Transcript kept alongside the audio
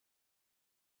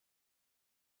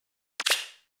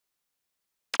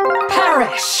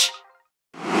Perish!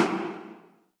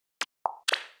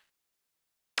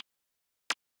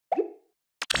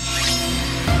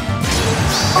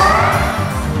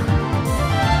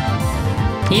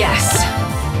 Yes.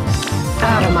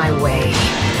 Out of my way.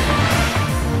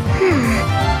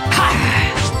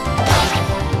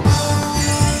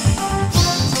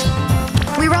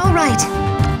 We're all right.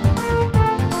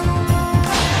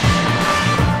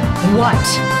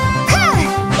 What?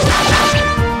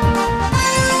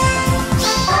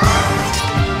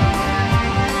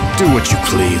 Do what you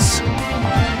please.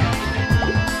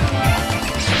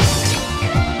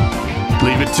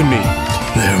 Leave it to me.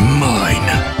 They're mine.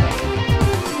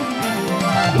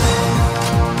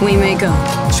 We may go.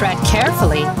 Tread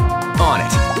carefully. On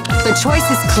it. The choice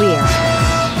is clear.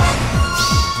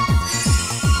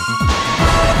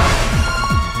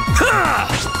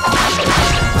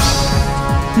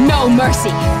 No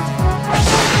mercy.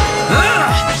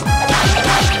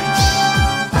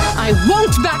 I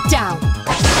won't back down.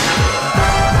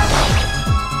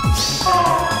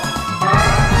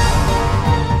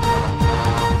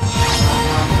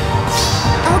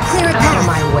 I'll clear a path. Out of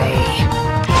my way.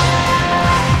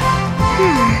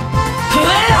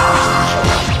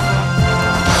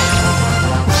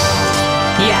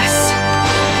 Yes.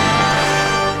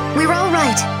 We're all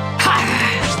right.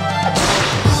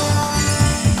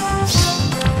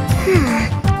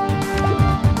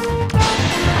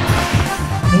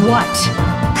 What?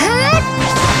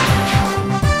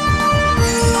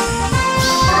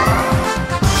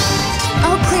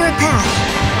 I'll clear a path.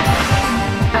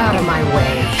 Out of my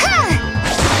way.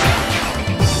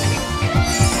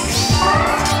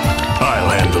 I'll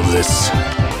handle this.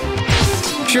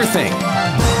 Sure thing.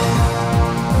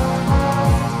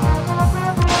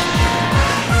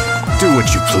 Do what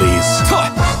you please.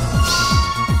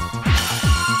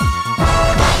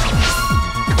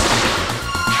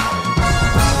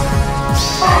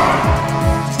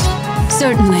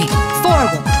 Certainly.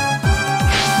 Forward.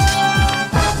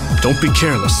 Don't be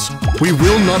careless. We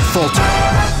will not falter.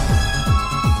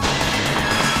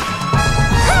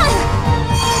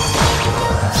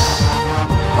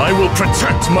 I will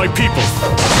protect my people.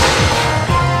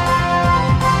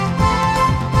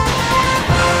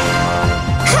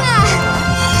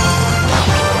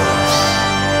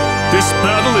 This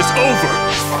battle is over.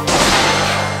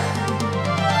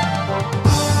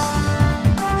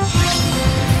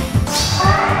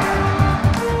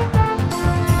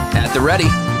 At the ready.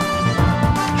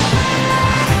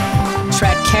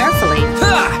 Tread carefully.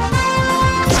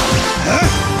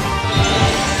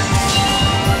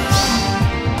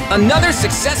 Another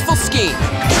successful scheme.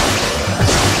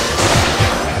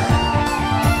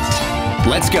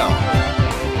 Let's go.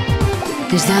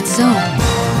 Is that so?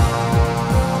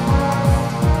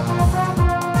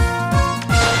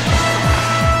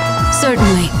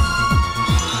 Certainly.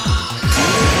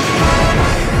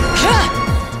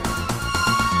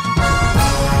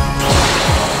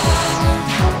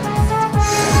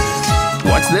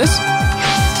 What's this?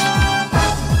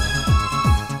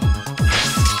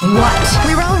 What?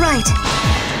 We're all right.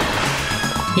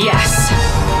 Yes.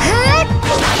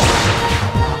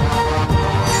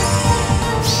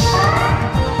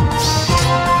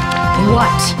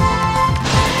 What?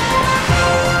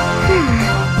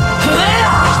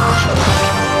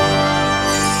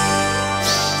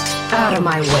 Out of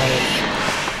my way.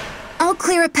 I'll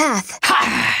clear a path.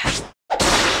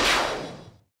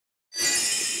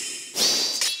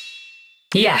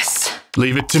 Yes.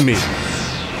 Leave it to me.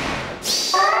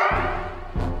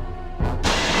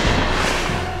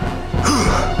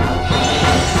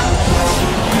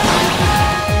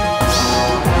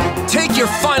 Take your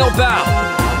final bow.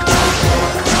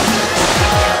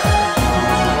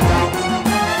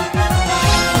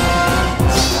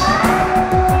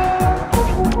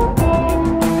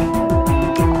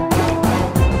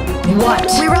 What?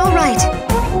 We're all right.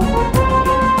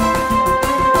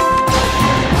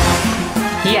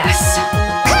 Yes.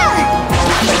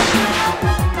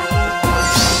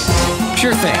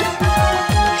 Sure thing.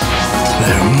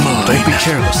 They're mine. Don't be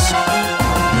careless.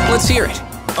 Let's hear it.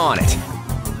 On it.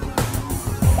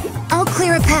 I'll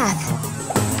clear a path.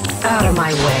 Out of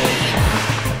my way.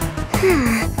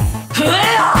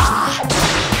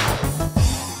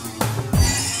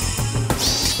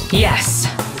 Yes.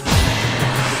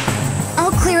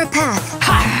 I'll clear a path.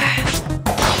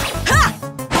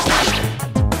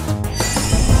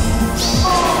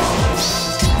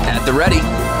 At the ready.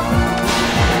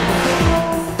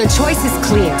 The choice is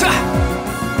clear.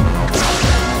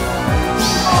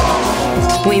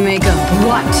 We may go.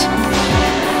 What?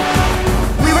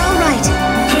 We're all right.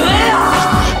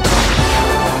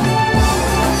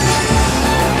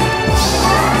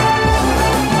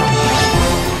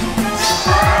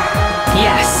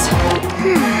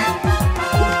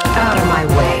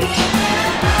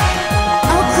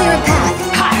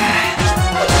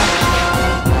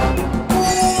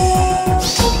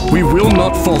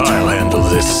 not falter. I'll handle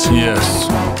this. Yes.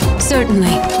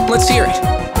 Certainly. Let's hear it.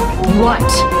 What?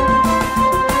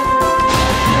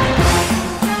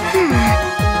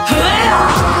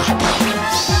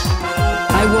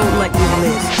 I won't let you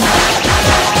live.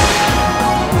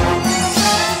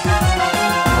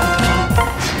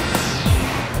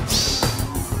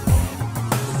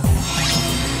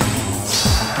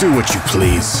 Do what you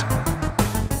please.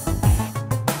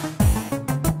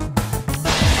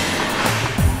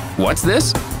 What's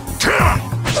this?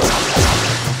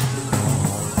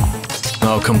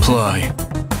 I'll comply.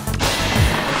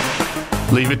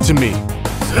 Leave it to me.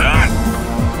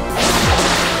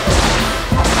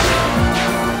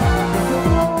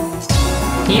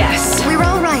 Yes. We're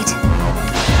all right.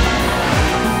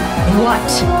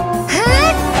 What?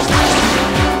 Huh?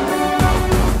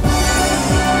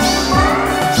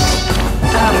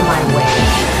 Out of my way.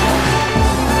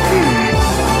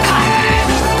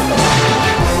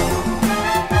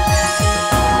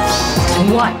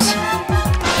 What?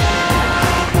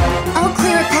 I'll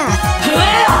clear a path.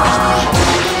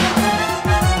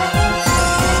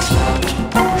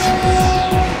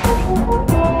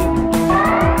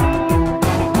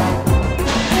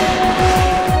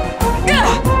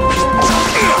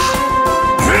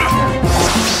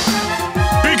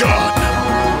 Be gone!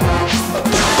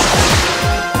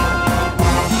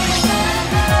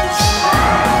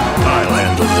 I'll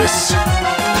handle this.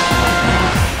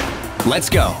 Let's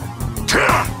go.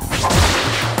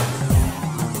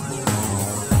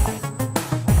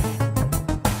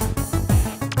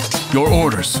 Your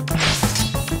orders.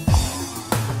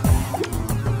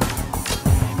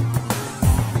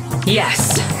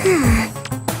 Yes.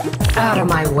 Out of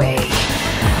my way.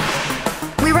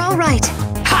 We're all right.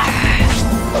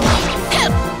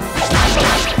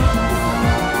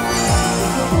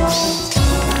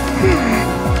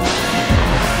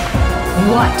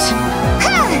 What?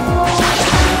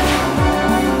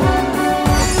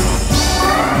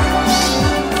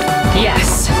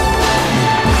 Yes.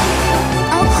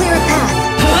 I'll clear a path.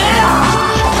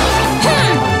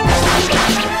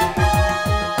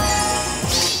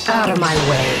 Out of my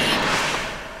way.